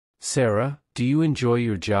Sarah, do you enjoy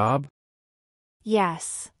your job?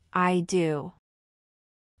 Yes, I do.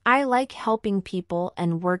 I like helping people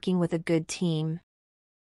and working with a good team.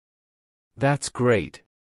 That's great.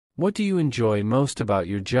 What do you enjoy most about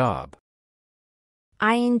your job?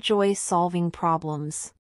 I enjoy solving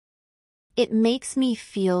problems. It makes me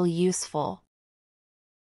feel useful.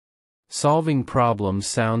 Solving problems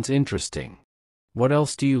sounds interesting. What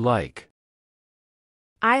else do you like?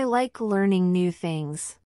 I like learning new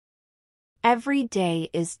things. Every day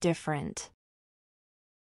is different.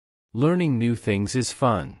 Learning new things is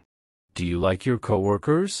fun. Do you like your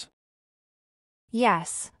coworkers?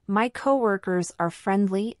 Yes, my coworkers are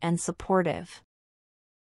friendly and supportive.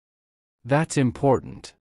 That's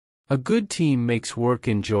important. A good team makes work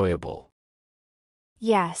enjoyable.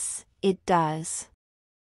 Yes, it does.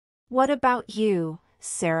 What about you,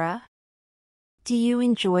 Sarah? Do you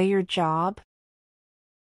enjoy your job?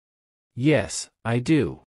 Yes, I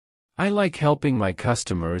do. I like helping my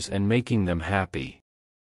customers and making them happy.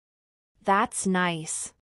 That's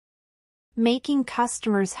nice. Making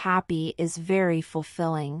customers happy is very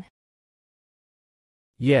fulfilling.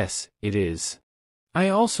 Yes, it is. I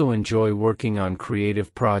also enjoy working on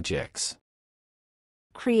creative projects.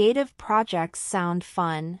 Creative projects sound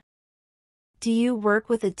fun. Do you work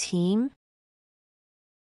with a team?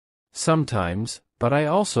 Sometimes, but I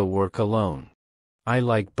also work alone. I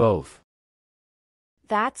like both.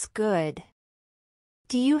 That's good.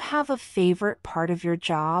 Do you have a favorite part of your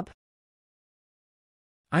job?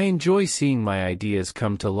 I enjoy seeing my ideas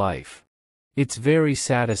come to life. It's very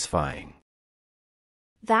satisfying.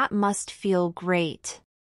 That must feel great.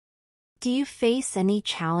 Do you face any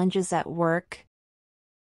challenges at work?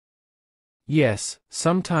 Yes,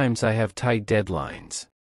 sometimes I have tight deadlines.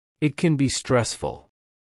 It can be stressful.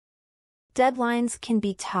 Deadlines can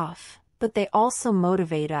be tough, but they also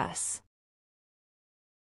motivate us.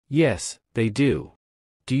 Yes, they do.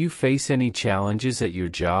 Do you face any challenges at your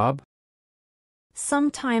job?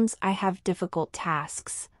 Sometimes I have difficult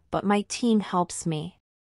tasks, but my team helps me.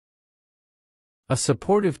 A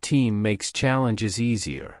supportive team makes challenges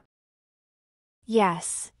easier.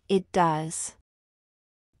 Yes, it does.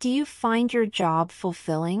 Do you find your job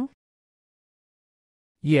fulfilling?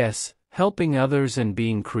 Yes, helping others and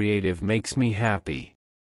being creative makes me happy.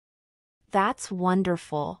 That's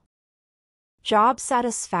wonderful. Job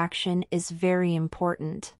satisfaction is very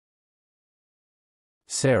important.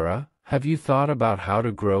 Sarah, have you thought about how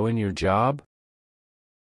to grow in your job?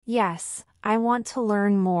 Yes, I want to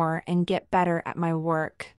learn more and get better at my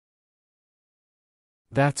work.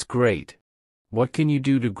 That's great. What can you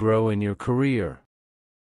do to grow in your career?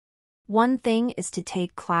 One thing is to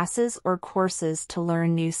take classes or courses to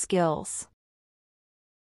learn new skills.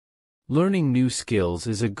 Learning new skills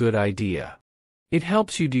is a good idea. It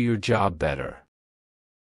helps you do your job better.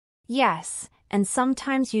 Yes, and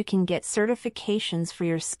sometimes you can get certifications for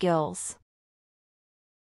your skills.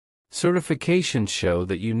 Certifications show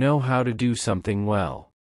that you know how to do something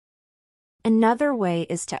well. Another way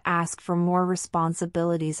is to ask for more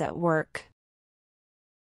responsibilities at work.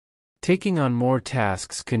 Taking on more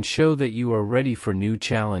tasks can show that you are ready for new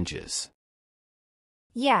challenges.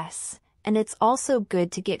 Yes, and it's also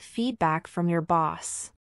good to get feedback from your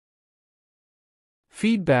boss.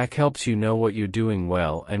 Feedback helps you know what you're doing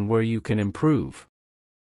well and where you can improve.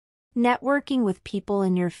 Networking with people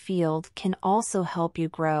in your field can also help you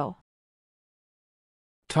grow.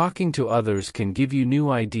 Talking to others can give you new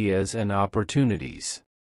ideas and opportunities.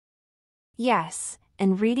 Yes,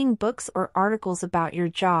 and reading books or articles about your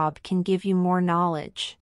job can give you more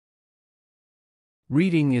knowledge.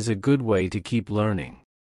 Reading is a good way to keep learning.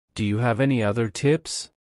 Do you have any other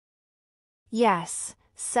tips? Yes,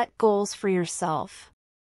 set goals for yourself.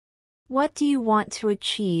 What do you want to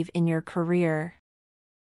achieve in your career?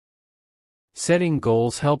 Setting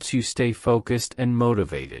goals helps you stay focused and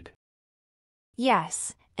motivated.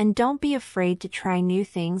 Yes, and don't be afraid to try new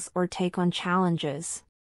things or take on challenges.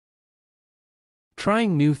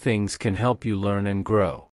 Trying new things can help you learn and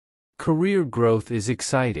grow. Career growth is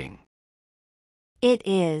exciting. It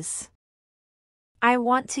is. I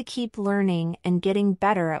want to keep learning and getting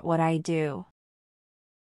better at what I do.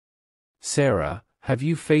 Sarah, have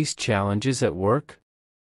you faced challenges at work?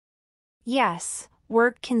 Yes,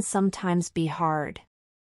 work can sometimes be hard.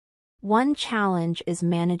 One challenge is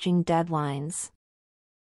managing deadlines.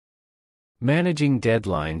 Managing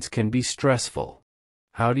deadlines can be stressful.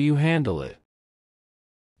 How do you handle it?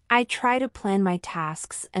 I try to plan my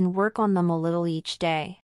tasks and work on them a little each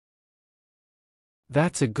day.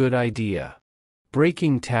 That's a good idea.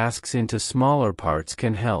 Breaking tasks into smaller parts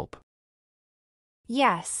can help.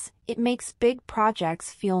 Yes, it makes big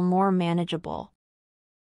projects feel more manageable.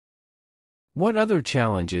 What other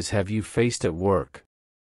challenges have you faced at work?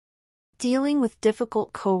 Dealing with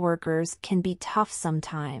difficult coworkers can be tough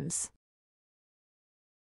sometimes.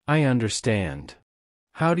 I understand.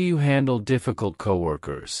 How do you handle difficult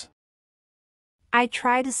coworkers? I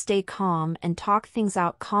try to stay calm and talk things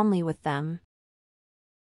out calmly with them.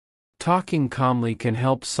 Talking calmly can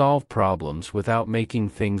help solve problems without making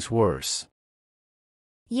things worse.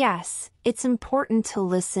 Yes, it's important to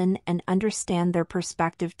listen and understand their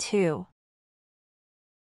perspective too.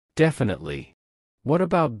 Definitely. What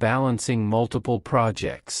about balancing multiple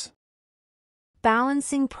projects?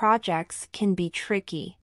 Balancing projects can be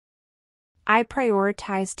tricky. I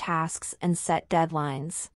prioritize tasks and set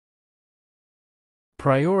deadlines.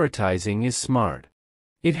 Prioritizing is smart.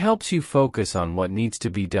 It helps you focus on what needs to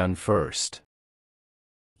be done first.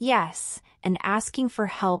 Yes, and asking for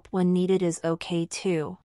help when needed is okay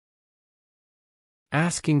too.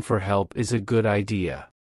 Asking for help is a good idea.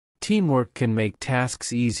 Teamwork can make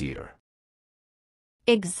tasks easier.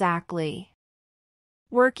 Exactly.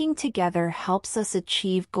 Working together helps us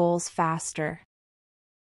achieve goals faster.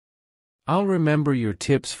 I'll remember your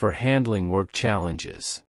tips for handling work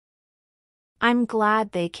challenges. I'm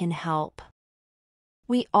glad they can help.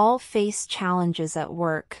 We all face challenges at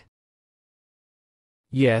work.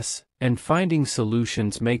 Yes, and finding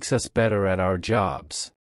solutions makes us better at our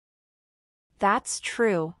jobs. That's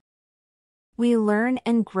true. We learn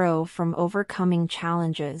and grow from overcoming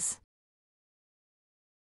challenges.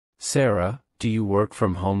 Sarah, do you work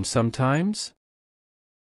from home sometimes?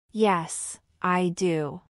 Yes, I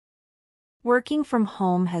do. Working from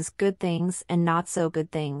home has good things and not so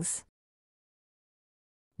good things.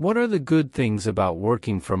 What are the good things about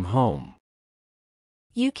working from home?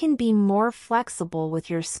 You can be more flexible with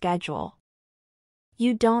your schedule.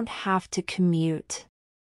 You don't have to commute.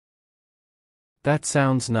 That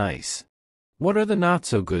sounds nice. What are the not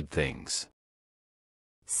so good things?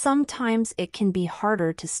 Sometimes it can be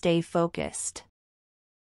harder to stay focused.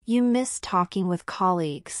 You miss talking with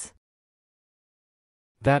colleagues.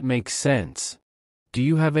 That makes sense. Do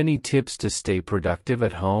you have any tips to stay productive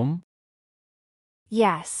at home?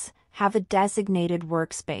 Yes, have a designated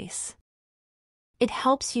workspace. It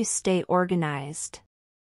helps you stay organized.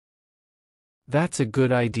 That's a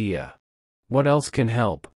good idea. What else can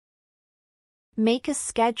help? Make a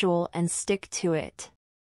schedule and stick to it.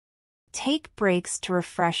 Take breaks to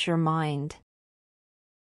refresh your mind.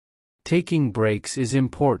 Taking breaks is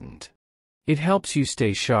important. It helps you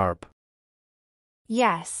stay sharp.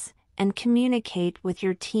 Yes, and communicate with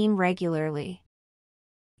your team regularly.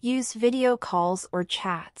 Use video calls or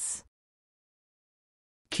chats.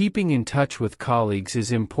 Keeping in touch with colleagues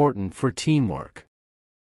is important for teamwork.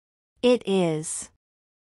 It is.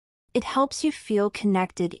 It helps you feel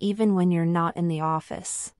connected even when you're not in the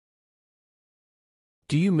office.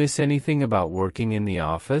 Do you miss anything about working in the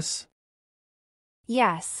office?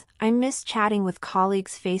 Yes, I miss chatting with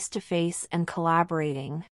colleagues face to face and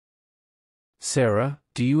collaborating. Sarah,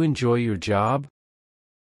 do you enjoy your job?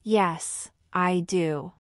 Yes, I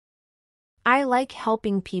do. I like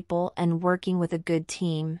helping people and working with a good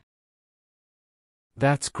team.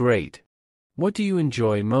 That's great. What do you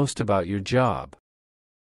enjoy most about your job?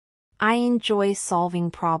 I enjoy solving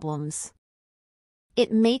problems.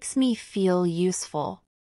 It makes me feel useful.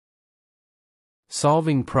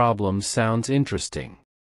 Solving problems sounds interesting.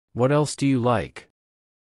 What else do you like?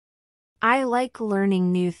 I like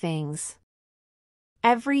learning new things.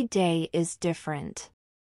 Every day is different.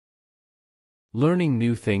 Learning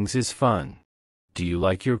new things is fun. Do you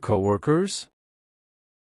like your coworkers?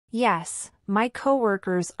 Yes, my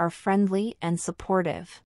coworkers are friendly and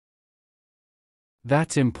supportive.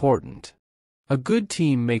 That's important. A good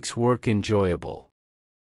team makes work enjoyable.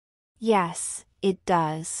 Yes, it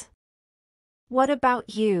does. What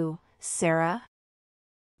about you, Sarah?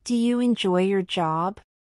 Do you enjoy your job?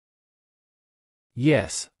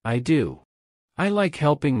 Yes, I do. I like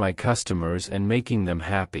helping my customers and making them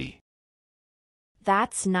happy.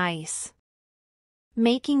 That's nice.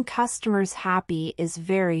 Making customers happy is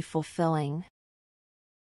very fulfilling.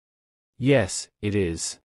 Yes, it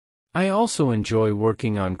is. I also enjoy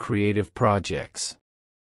working on creative projects.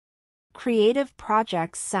 Creative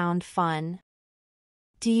projects sound fun.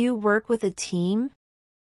 Do you work with a team?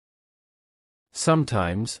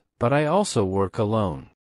 Sometimes, but I also work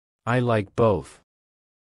alone. I like both.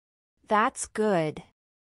 That's good.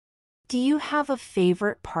 Do you have a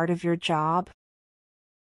favorite part of your job?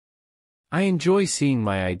 I enjoy seeing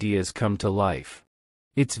my ideas come to life.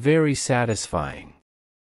 It's very satisfying.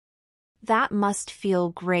 That must feel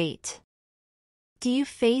great. Do you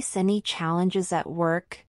face any challenges at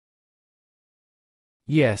work?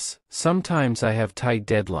 Yes, sometimes I have tight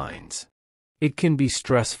deadlines. It can be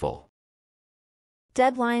stressful.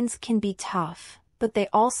 Deadlines can be tough, but they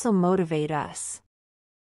also motivate us.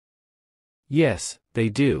 Yes, they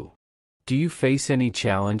do. Do you face any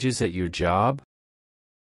challenges at your job?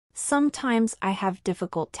 Sometimes I have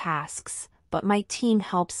difficult tasks, but my team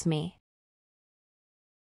helps me.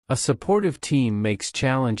 A supportive team makes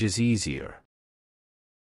challenges easier.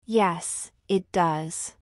 Yes, it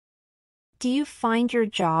does. Do you find your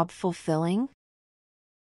job fulfilling?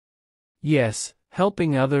 Yes,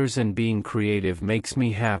 helping others and being creative makes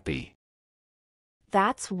me happy.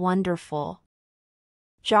 That's wonderful.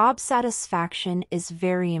 Job satisfaction is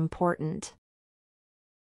very important.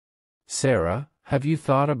 Sarah, have you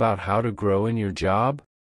thought about how to grow in your job?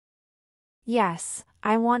 Yes,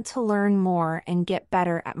 I want to learn more and get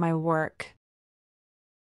better at my work.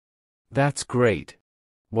 That's great.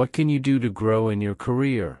 What can you do to grow in your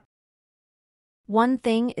career? One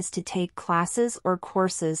thing is to take classes or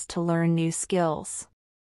courses to learn new skills.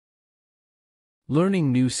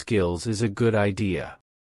 Learning new skills is a good idea.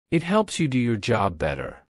 It helps you do your job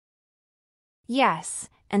better. Yes,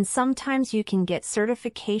 and sometimes you can get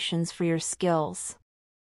certifications for your skills.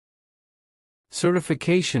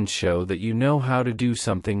 Certifications show that you know how to do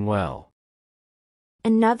something well.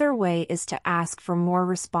 Another way is to ask for more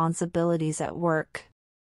responsibilities at work.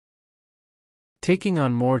 Taking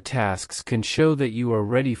on more tasks can show that you are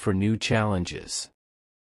ready for new challenges.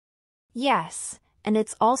 Yes, and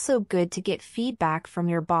it's also good to get feedback from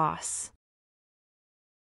your boss.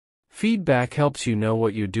 Feedback helps you know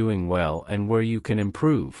what you're doing well and where you can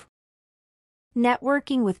improve.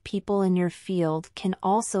 Networking with people in your field can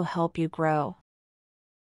also help you grow.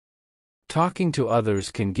 Talking to others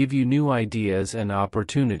can give you new ideas and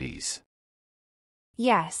opportunities.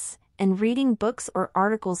 Yes, and reading books or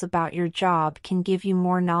articles about your job can give you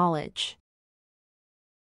more knowledge.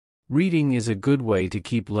 Reading is a good way to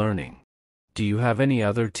keep learning. Do you have any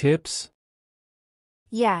other tips?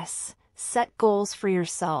 Yes, set goals for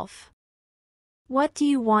yourself. What do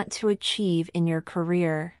you want to achieve in your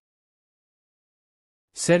career?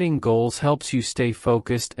 Setting goals helps you stay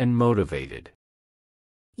focused and motivated.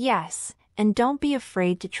 Yes, and don't be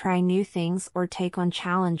afraid to try new things or take on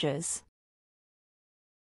challenges.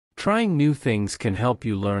 Trying new things can help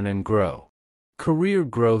you learn and grow. Career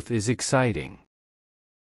growth is exciting.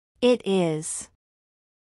 It is.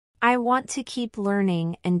 I want to keep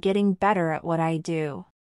learning and getting better at what I do.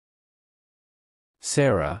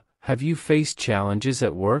 Sarah, have you faced challenges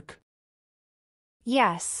at work?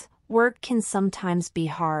 Yes, work can sometimes be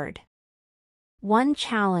hard. One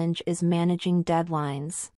challenge is managing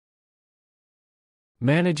deadlines.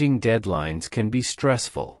 Managing deadlines can be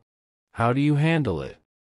stressful. How do you handle it?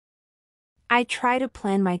 I try to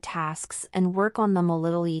plan my tasks and work on them a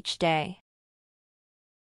little each day.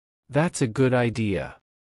 That's a good idea.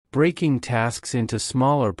 Breaking tasks into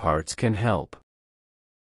smaller parts can help.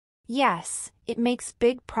 Yes, it makes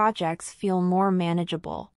big projects feel more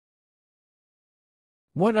manageable.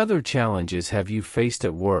 What other challenges have you faced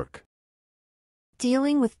at work?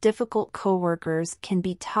 Dealing with difficult coworkers can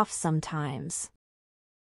be tough sometimes.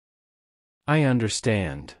 I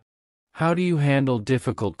understand. How do you handle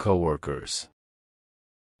difficult coworkers?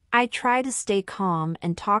 I try to stay calm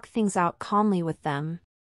and talk things out calmly with them.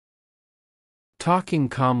 Talking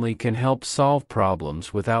calmly can help solve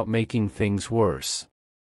problems without making things worse.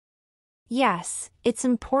 Yes, it's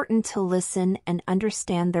important to listen and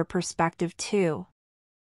understand their perspective too.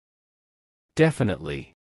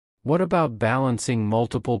 Definitely. What about balancing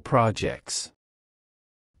multiple projects?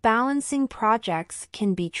 Balancing projects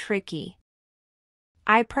can be tricky.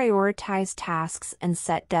 I prioritize tasks and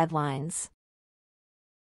set deadlines.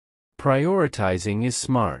 Prioritizing is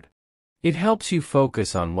smart. It helps you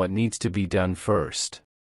focus on what needs to be done first.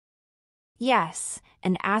 Yes,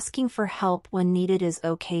 and asking for help when needed is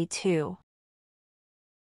okay too.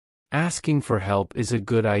 Asking for help is a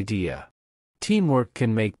good idea. Teamwork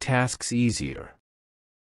can make tasks easier.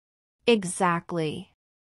 Exactly.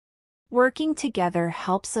 Working together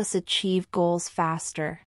helps us achieve goals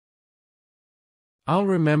faster. I'll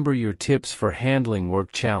remember your tips for handling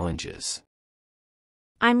work challenges.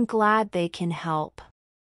 I'm glad they can help.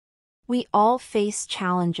 We all face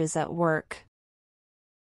challenges at work.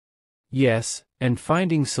 Yes, and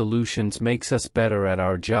finding solutions makes us better at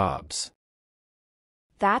our jobs.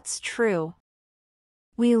 That's true.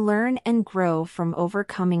 We learn and grow from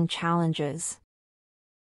overcoming challenges.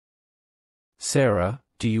 Sarah,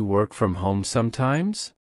 do you work from home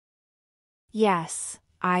sometimes? Yes,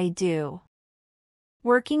 I do.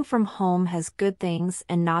 Working from home has good things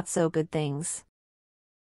and not so good things.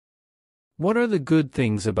 What are the good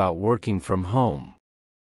things about working from home?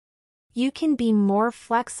 You can be more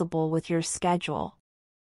flexible with your schedule.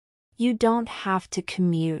 You don't have to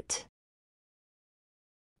commute.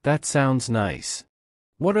 That sounds nice.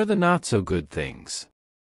 What are the not-so-good things?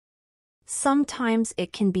 Sometimes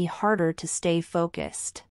it can be harder to stay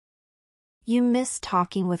focused. You miss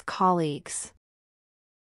talking with colleagues.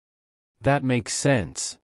 That makes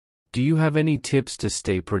sense. Do you have any tips to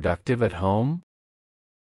stay productive at home?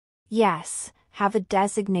 Yes, have a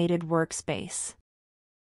designated workspace.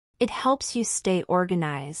 It helps you stay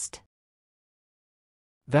organized.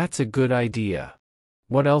 That's a good idea.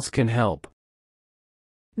 What else can help?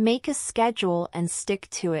 Make a schedule and stick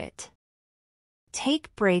to it.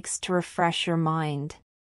 Take breaks to refresh your mind.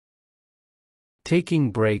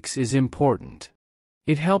 Taking breaks is important.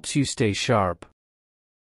 It helps you stay sharp.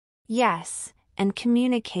 Yes, and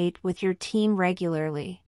communicate with your team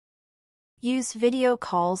regularly. Use video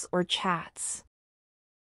calls or chats.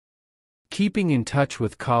 Keeping in touch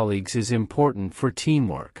with colleagues is important for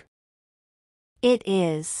teamwork. It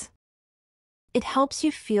is. It helps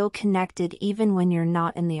you feel connected even when you're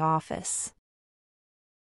not in the office.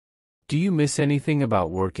 Do you miss anything about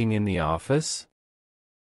working in the office?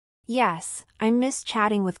 Yes, I miss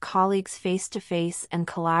chatting with colleagues face to face and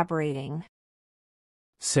collaborating.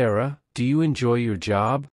 Sarah, do you enjoy your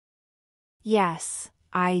job? Yes,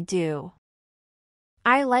 I do.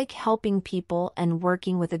 I like helping people and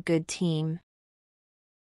working with a good team.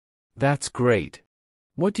 That's great.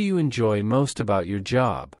 What do you enjoy most about your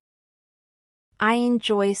job? I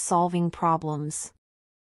enjoy solving problems.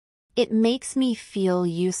 It makes me feel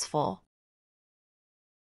useful.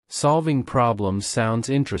 Solving problems sounds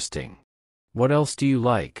interesting. What else do you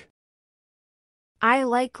like? I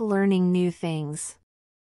like learning new things.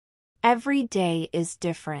 Every day is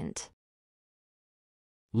different.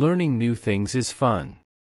 Learning new things is fun.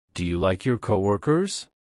 Do you like your coworkers?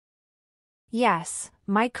 Yes,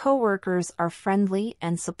 my coworkers are friendly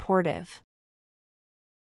and supportive.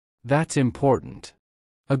 That's important.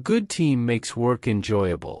 A good team makes work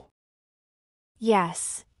enjoyable.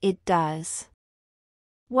 Yes, it does.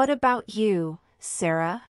 What about you,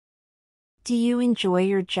 Sarah? Do you enjoy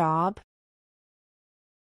your job?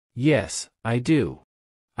 Yes, I do.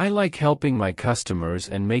 I like helping my customers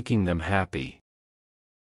and making them happy.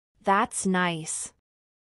 That's nice.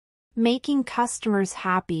 Making customers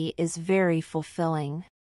happy is very fulfilling.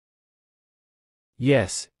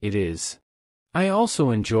 Yes, it is. I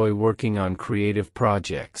also enjoy working on creative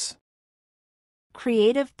projects.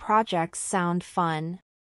 Creative projects sound fun.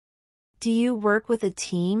 Do you work with a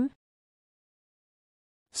team?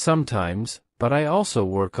 Sometimes, but I also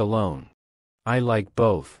work alone. I like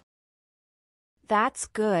both. That's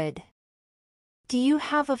good. Do you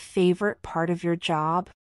have a favorite part of your job?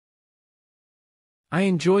 I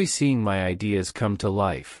enjoy seeing my ideas come to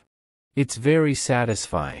life. It's very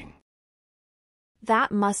satisfying.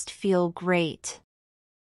 That must feel great.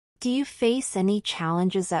 Do you face any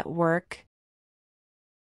challenges at work?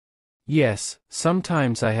 Yes,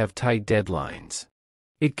 sometimes I have tight deadlines.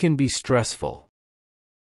 It can be stressful.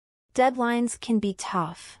 Deadlines can be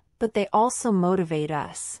tough, but they also motivate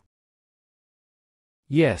us.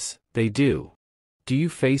 Yes, they do. Do you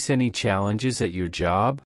face any challenges at your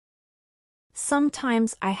job?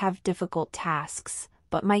 Sometimes I have difficult tasks,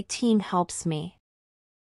 but my team helps me.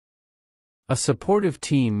 A supportive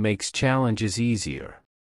team makes challenges easier.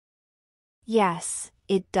 Yes,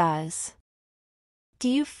 it does. Do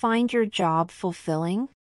you find your job fulfilling?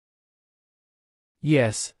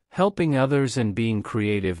 Yes, helping others and being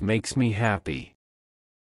creative makes me happy.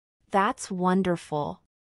 That's wonderful.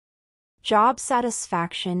 Job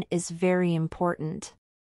satisfaction is very important.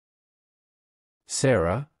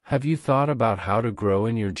 Sarah, have you thought about how to grow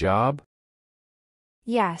in your job?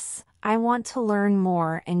 Yes, I want to learn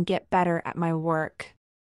more and get better at my work.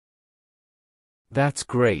 That's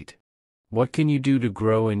great. What can you do to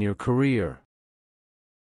grow in your career?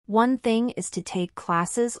 One thing is to take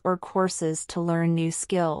classes or courses to learn new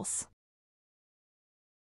skills.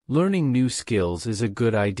 Learning new skills is a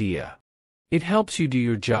good idea. It helps you do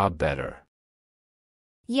your job better.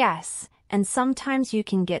 Yes, and sometimes you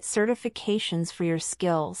can get certifications for your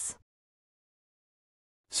skills.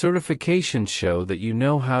 Certifications show that you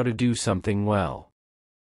know how to do something well.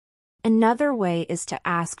 Another way is to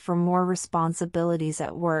ask for more responsibilities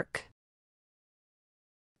at work.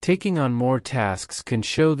 Taking on more tasks can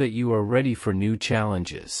show that you are ready for new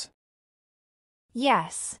challenges.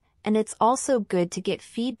 Yes, and it's also good to get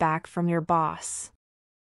feedback from your boss.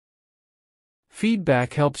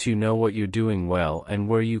 Feedback helps you know what you're doing well and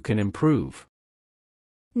where you can improve.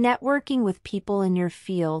 Networking with people in your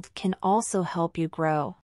field can also help you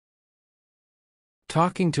grow.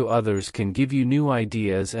 Talking to others can give you new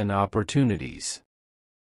ideas and opportunities.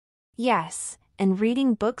 Yes, and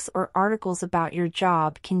reading books or articles about your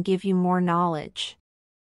job can give you more knowledge.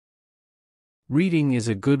 Reading is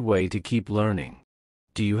a good way to keep learning.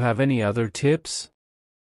 Do you have any other tips?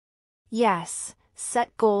 Yes,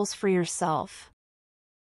 set goals for yourself.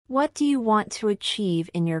 What do you want to achieve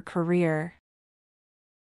in your career?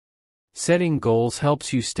 Setting goals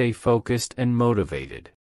helps you stay focused and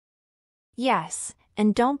motivated. Yes,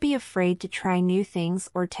 and don't be afraid to try new things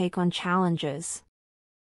or take on challenges.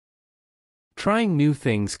 Trying new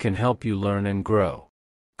things can help you learn and grow.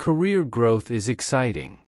 Career growth is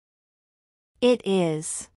exciting. It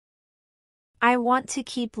is. I want to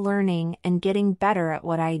keep learning and getting better at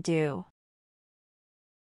what I do.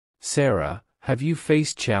 Sarah, have you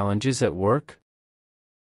faced challenges at work?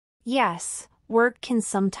 Yes, work can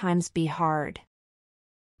sometimes be hard.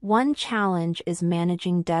 One challenge is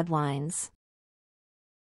managing deadlines.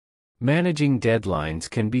 Managing deadlines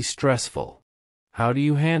can be stressful. How do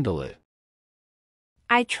you handle it?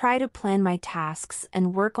 I try to plan my tasks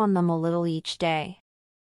and work on them a little each day.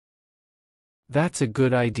 That's a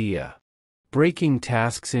good idea. Breaking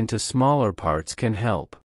tasks into smaller parts can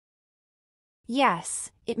help. Yes,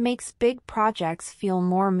 it makes big projects feel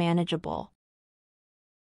more manageable.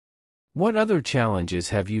 What other challenges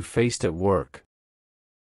have you faced at work?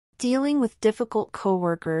 Dealing with difficult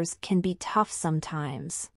coworkers can be tough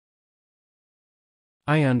sometimes.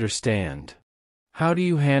 I understand. How do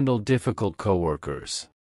you handle difficult coworkers?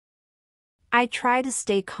 I try to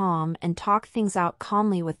stay calm and talk things out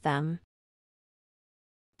calmly with them.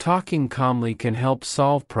 Talking calmly can help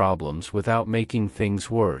solve problems without making things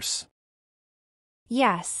worse.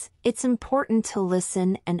 Yes, it's important to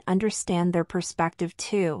listen and understand their perspective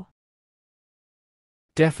too.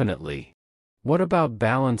 Definitely. What about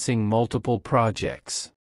balancing multiple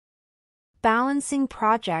projects? Balancing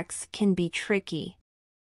projects can be tricky.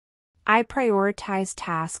 I prioritize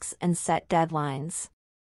tasks and set deadlines.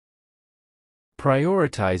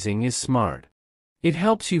 Prioritizing is smart. It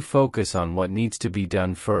helps you focus on what needs to be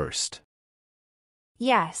done first.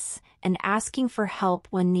 Yes, and asking for help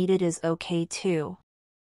when needed is okay too.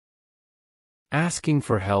 Asking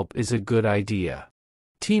for help is a good idea.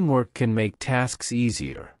 Teamwork can make tasks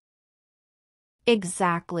easier.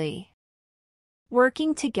 Exactly.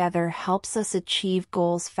 Working together helps us achieve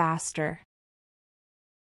goals faster.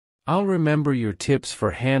 I'll remember your tips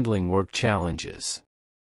for handling work challenges.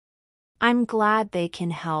 I'm glad they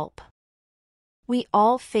can help. We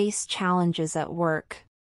all face challenges at work.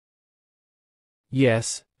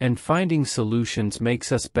 Yes, and finding solutions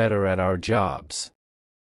makes us better at our jobs.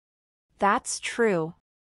 That's true.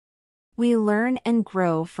 We learn and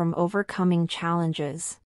grow from overcoming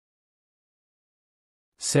challenges.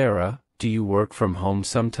 Sarah, do you work from home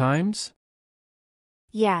sometimes?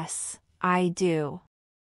 Yes, I do.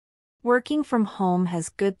 Working from home has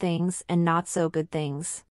good things and not so good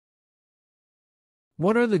things.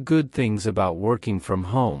 What are the good things about working from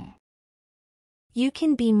home? You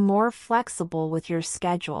can be more flexible with your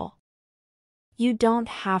schedule. You don't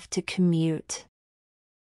have to commute.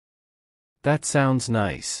 That sounds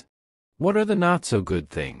nice. What are the not so good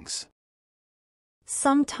things?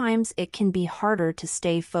 Sometimes it can be harder to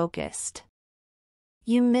stay focused.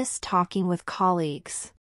 You miss talking with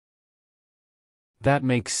colleagues. That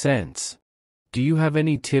makes sense. Do you have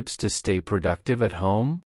any tips to stay productive at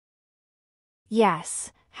home?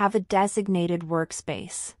 Yes, have a designated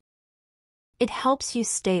workspace. It helps you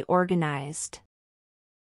stay organized.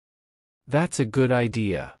 That's a good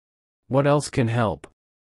idea. What else can help?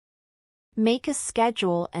 Make a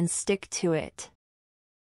schedule and stick to it.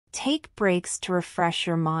 Take breaks to refresh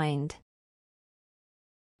your mind.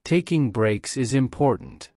 Taking breaks is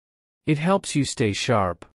important. It helps you stay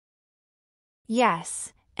sharp.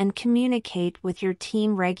 Yes, and communicate with your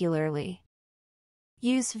team regularly.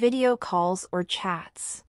 Use video calls or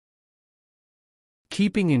chats.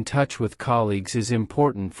 Keeping in touch with colleagues is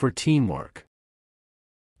important for teamwork.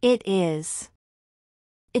 It is.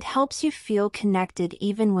 It helps you feel connected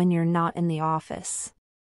even when you're not in the office.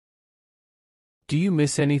 Do you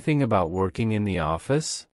miss anything about working in the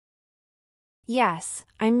office? Yes,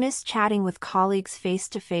 I miss chatting with colleagues face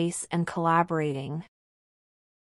to face and collaborating.